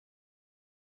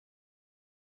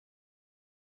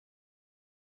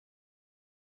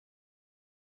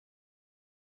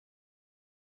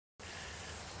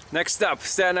Next up,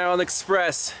 Staten Island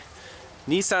Express,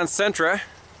 Nissan Sentra,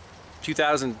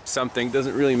 2000 something,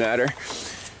 doesn't really matter,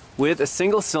 with a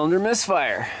single cylinder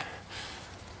misfire.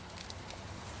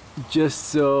 Just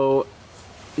so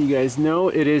you guys know,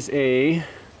 it is a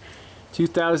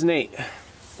 2008.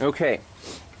 Okay,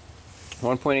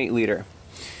 1.8 liter.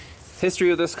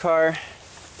 History of this car: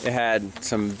 it had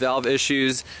some valve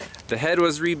issues. The head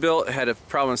was rebuilt. It had a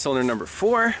problem with cylinder number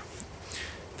 4.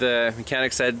 The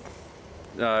mechanic said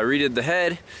redid the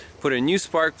head, put in new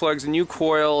spark plugs and new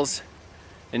coils,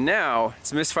 and now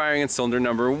it's misfiring in cylinder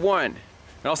number 1, and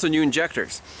also new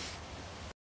injectors.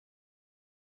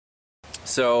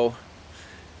 So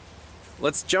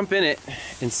let's jump in it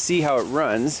and see how it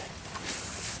runs.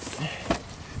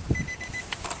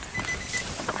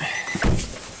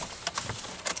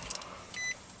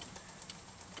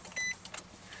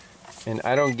 And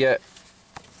I don't get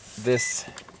this,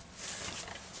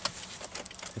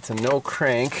 it's a no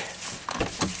crank.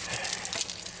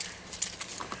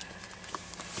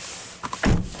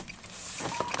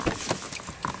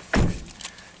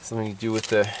 Something to do with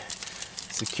the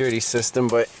security system,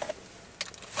 but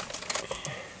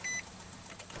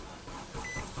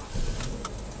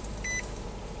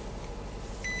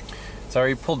it's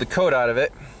already pulled the code out of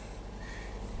it,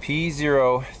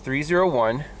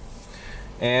 P0301.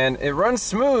 And it runs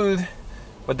smooth,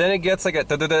 but then it gets like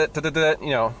a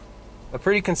you know, a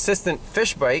pretty consistent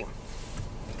fish bite.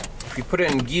 If you put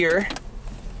it in gear,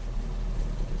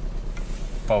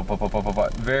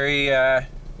 very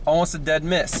almost a dead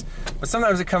miss, but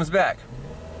sometimes it comes back.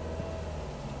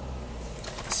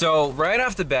 So right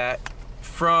off the bat,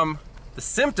 from the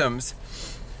symptoms,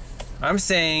 I'm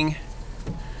saying,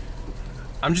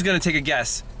 I'm just gonna take a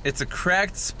guess. It's a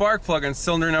cracked spark plug on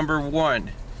cylinder number 1.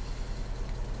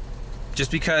 Just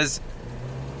because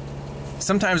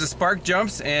sometimes the spark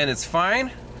jumps and it's fine,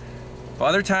 but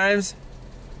other times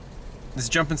it's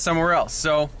jumping somewhere else.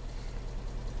 So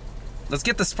let's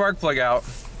get the spark plug out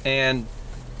and,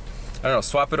 I don't know,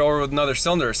 swap it over with another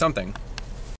cylinder or something.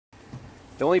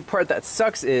 The only part that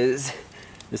sucks is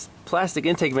this plastic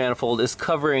intake manifold is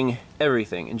covering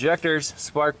everything. Injectors,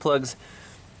 spark plugs.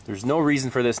 There's no reason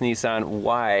for this, Nissan.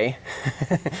 Why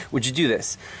would you do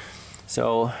this?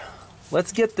 So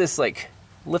let's get this like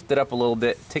lifted up a little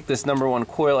bit, take this number 1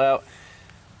 coil out,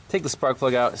 take the spark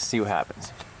plug out, and see what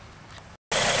happens.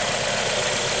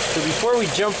 So before we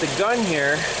jump the gun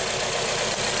here,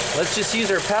 let's just use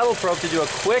our paddle probe to do a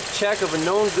quick check of a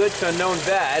known good to a known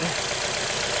bad.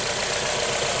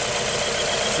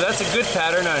 So that's a good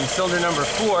pattern on cylinder number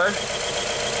 4.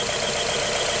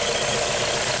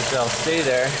 So I'll stay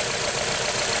there.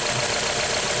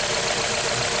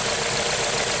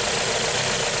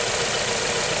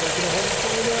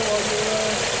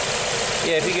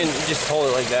 Yeah, if you can just hold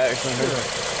it like that or something.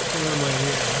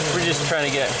 Sure. We're just trying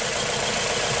to get...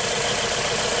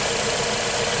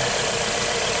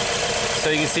 So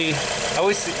you can see, I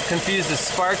always confuse the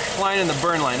spark line and the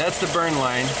burn line. That's the burn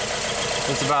line.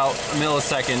 It's about a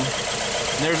millisecond.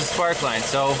 And there's the spark line.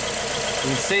 So we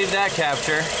can save that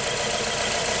capture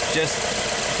just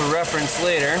for reference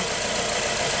later.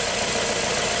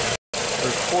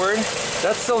 Record.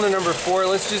 That's cylinder number 4.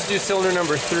 Let's just do cylinder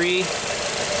number 3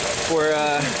 for,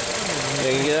 yeah,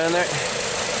 you can get on there.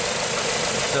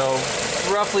 So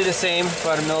roughly the same,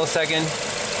 about a millisecond.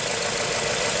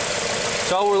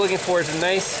 So all we're looking for is a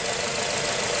nice,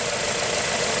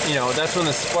 you know, that's when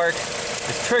the spark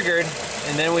is triggered,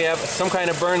 and then we have some kind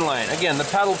of burn line. Again, the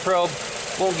paddle probe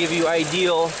won't give you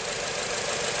ideal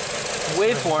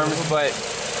waveforms, but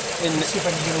in, see if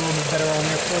I can get a little bit better on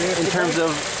there for you. In terms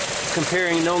of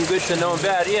comparing known good to known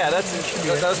bad, yeah, that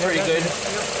was pretty good.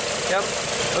 Yep.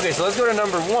 Okay, so let's go to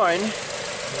number 1. All right.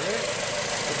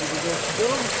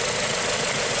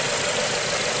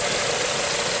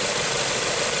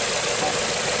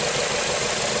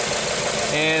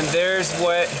 And there's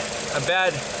what a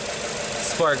bad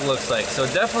spark looks like. So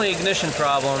definitely ignition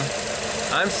problem.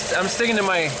 I'm sticking to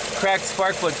my cracked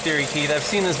spark plug theory, Keith. I've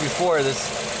seen this before,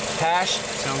 this hash.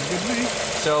 Sounds good to me.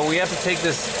 So we have to take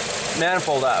this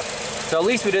manifold off. So at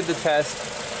least we did the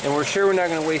test, and we're sure we're not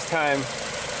going to waste time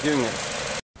doing this.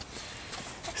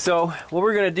 So what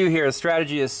we're going to do here, the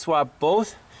strategy is swap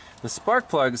both the spark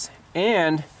plugs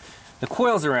and the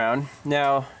coils around.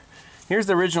 Now, here's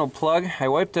the original plug. I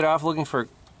wiped it off looking for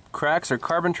cracks or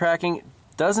carbon tracking. It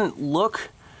doesn't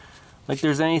look like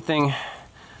there's anything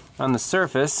on the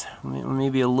surface.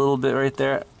 Maybe a little bit right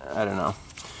there. I don't know.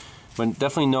 But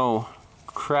definitely no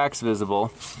cracks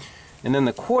visible. And then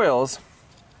the coils,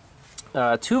 2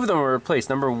 of them were replaced.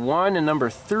 Number 1 and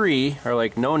number 3 are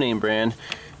like no-name brand.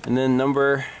 And then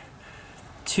number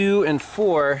 2 and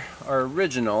 4 are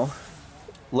original.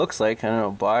 Looks like, I don't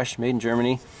know, Bosch, made in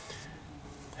Germany.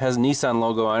 Has a Nissan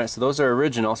logo on it, so those are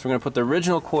original. So we're going to put the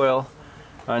original coil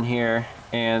on here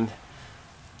and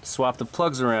swap the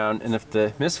plugs around, and if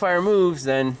the misfire moves,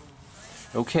 then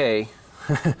okay.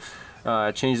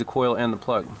 Change the coil and the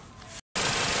plug.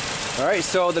 Alright,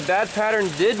 so the bad pattern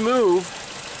did move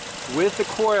with the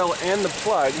coil and the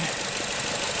plug.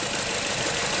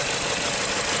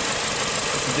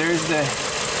 There's the,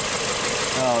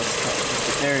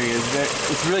 there he is.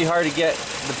 It's really hard to get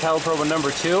the paddle probe on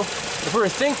number 2. If we were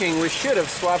thinking, we should have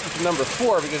swapped it to number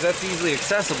 4 because that's easily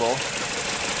accessible.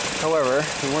 However,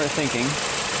 we weren't thinking.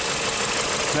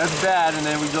 That's bad, and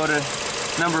then we go to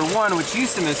number 1, which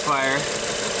used to misfire.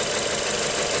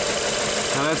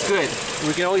 Now that's good.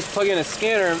 We can always plug in a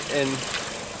scanner and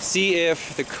see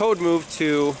if the code moved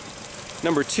to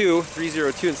number 2,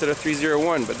 302 instead of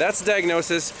 301. But that's the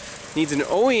diagnosis. Needs an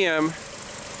OEM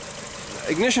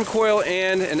ignition coil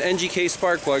and an NGK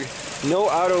spark plug. No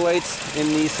auto lights in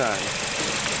Nissan.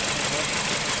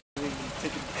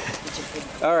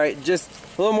 Alright, just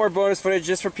a little more bonus footage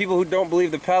just for people who don't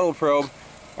believe the paddle probe.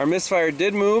 Our misfire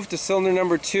did move to cylinder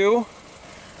number 2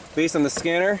 based on the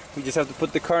scanner. We just have to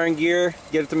put the car in gear,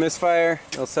 get it to misfire,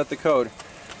 it'll set the code.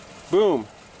 Boom!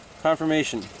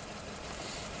 Confirmation.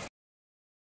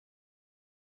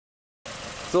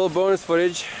 It's a little bonus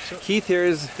footage. So, Keith here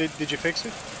is... Did you fix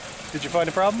it? Did you find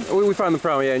the problem? We found the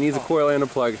problem, yeah. It needs a coil and a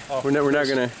plug. We're not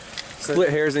going to split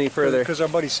hairs any further. Because our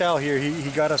buddy Sal here, he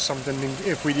got us something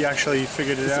if we actually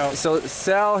figured it out. So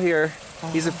Sal here,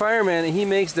 he's a fireman, and he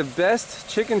makes the best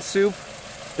chicken soup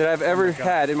that I've ever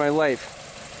had in my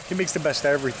life. He makes the best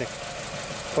of everything.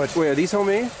 But wait, are these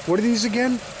homemade? What are these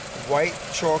again? White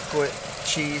chocolate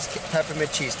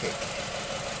peppermint cheesecake.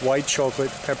 White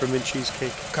chocolate peppermint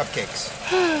cheesecake. Cupcakes.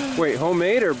 Wait,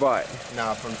 homemade or bought?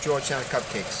 No, from Georgetown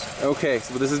Cupcakes. Okay,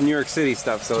 so this is New York City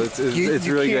stuff, so it's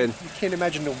really good. You can't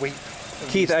imagine the weight.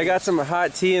 Keith, I got some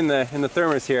hot tea in the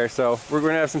thermos here, so we're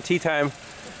going to have some tea time,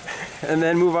 and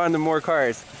then move on to more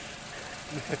cars.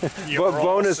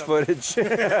 Bonus footage.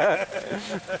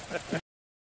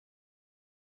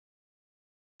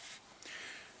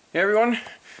 Hey everyone,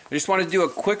 I just wanted to do a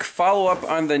quick follow-up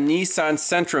on the Nissan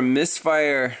Sentra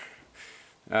misfire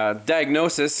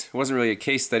diagnosis. It wasn't really a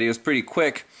case study, it was pretty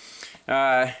quick.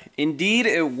 Indeed,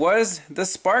 it was the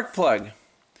spark plug.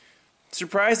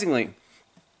 Surprisingly.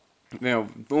 You know,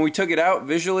 when we took it out,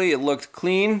 visually it looked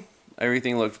clean,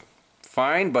 everything looked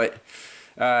fine, but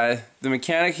the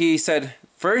mechanic, he said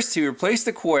first he replaced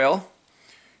the coil,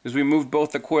 because we moved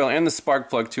both the coil and the spark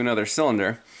plug to another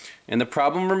cylinder, and the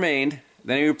problem remained.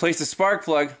 Then he replaced the spark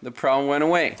plug, the problem went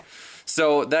away.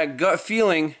 So that gut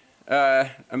feeling,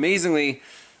 amazingly,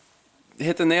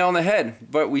 hit the nail on the head.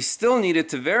 But we still needed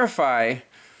to verify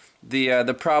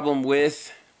the problem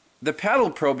with the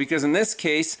paddle probe, because in this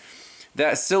case,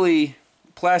 that silly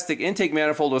plastic intake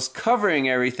manifold was covering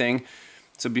everything.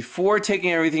 So before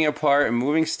taking everything apart and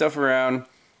moving stuff around,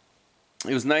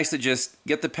 it was nice to just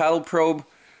get the paddle probe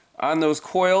on those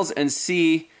coils and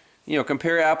see, you know,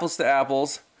 compare apples to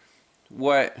apples,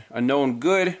 what a known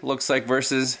good looks like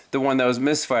versus the one that was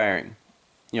misfiring.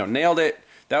 You know, nailed it.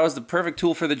 That was the perfect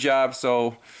tool for the job.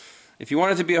 So if you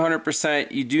want it to be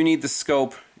 100%, you do need the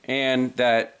scope and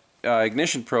that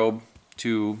ignition probe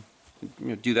to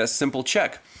do that simple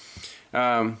check.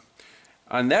 On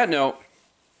that note,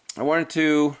 I wanted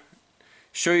to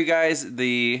show you guys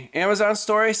the Amazon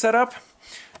store I set up.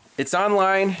 It's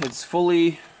online, it's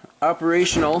fully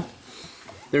operational.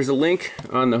 There's a link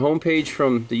on the homepage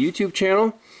from the YouTube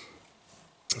channel.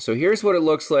 So here's what it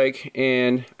looks like,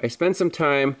 and I spent some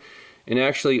time and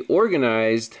actually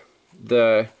organized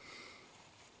the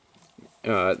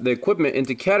equipment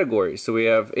into categories. So we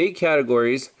have 8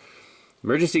 categories: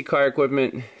 emergency car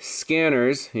equipment,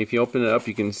 scanners. If you open it up,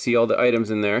 you can see all the items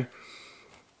in there.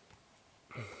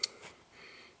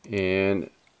 And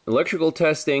electrical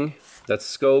testing, that's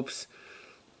scopes,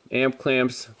 amp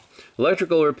clamps.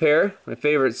 Electrical repair, my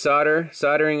favorite,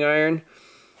 soldering iron,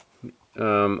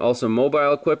 also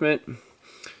mobile equipment.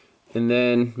 And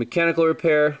then mechanical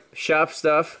repair, shop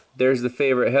stuff, there's the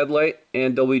favorite headlight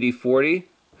and WD-40,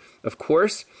 of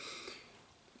course.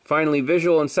 Finally,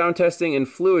 visual and sound testing and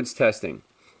fluids testing.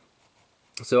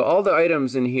 So all the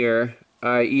items in here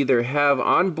I either have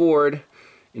on board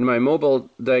in my mobile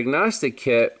diagnostic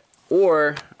kit,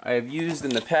 or I've used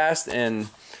in the past and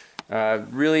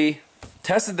really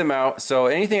tested them out. So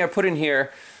anything I put in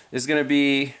here is going to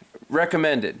be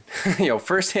recommended, you know,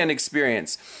 first-hand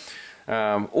experience.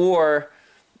 Or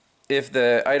if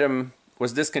the item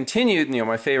was discontinued, you know,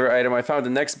 my favorite item, I found the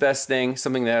next best thing,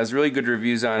 something that has really good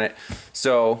reviews on it.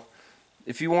 So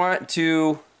if you want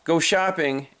to go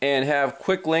shopping and have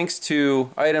quick links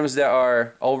to items that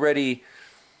are already,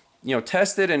 you know,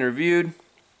 tested and reviewed,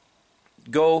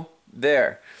 go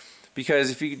there.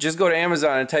 Because if you just go to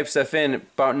Amazon and type stuff in,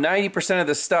 about 90% of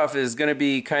the stuff is going to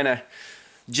be kind of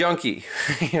junky.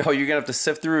 You know, you're going to have to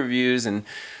sift through reviews and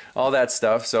all that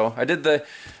stuff. So I did the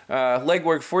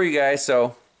legwork for you guys.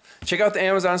 So check out the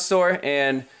Amazon store,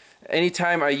 and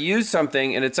anytime I use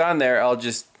something and it's on there, I'll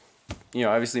just, you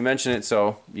know, obviously mention it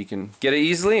so you can get it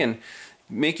easily and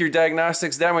make your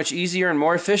diagnostics that much easier and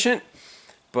more efficient.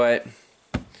 But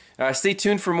stay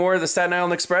tuned for more of the Staten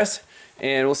Island Express,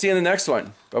 and we'll see you in the next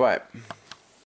one. Bye-bye.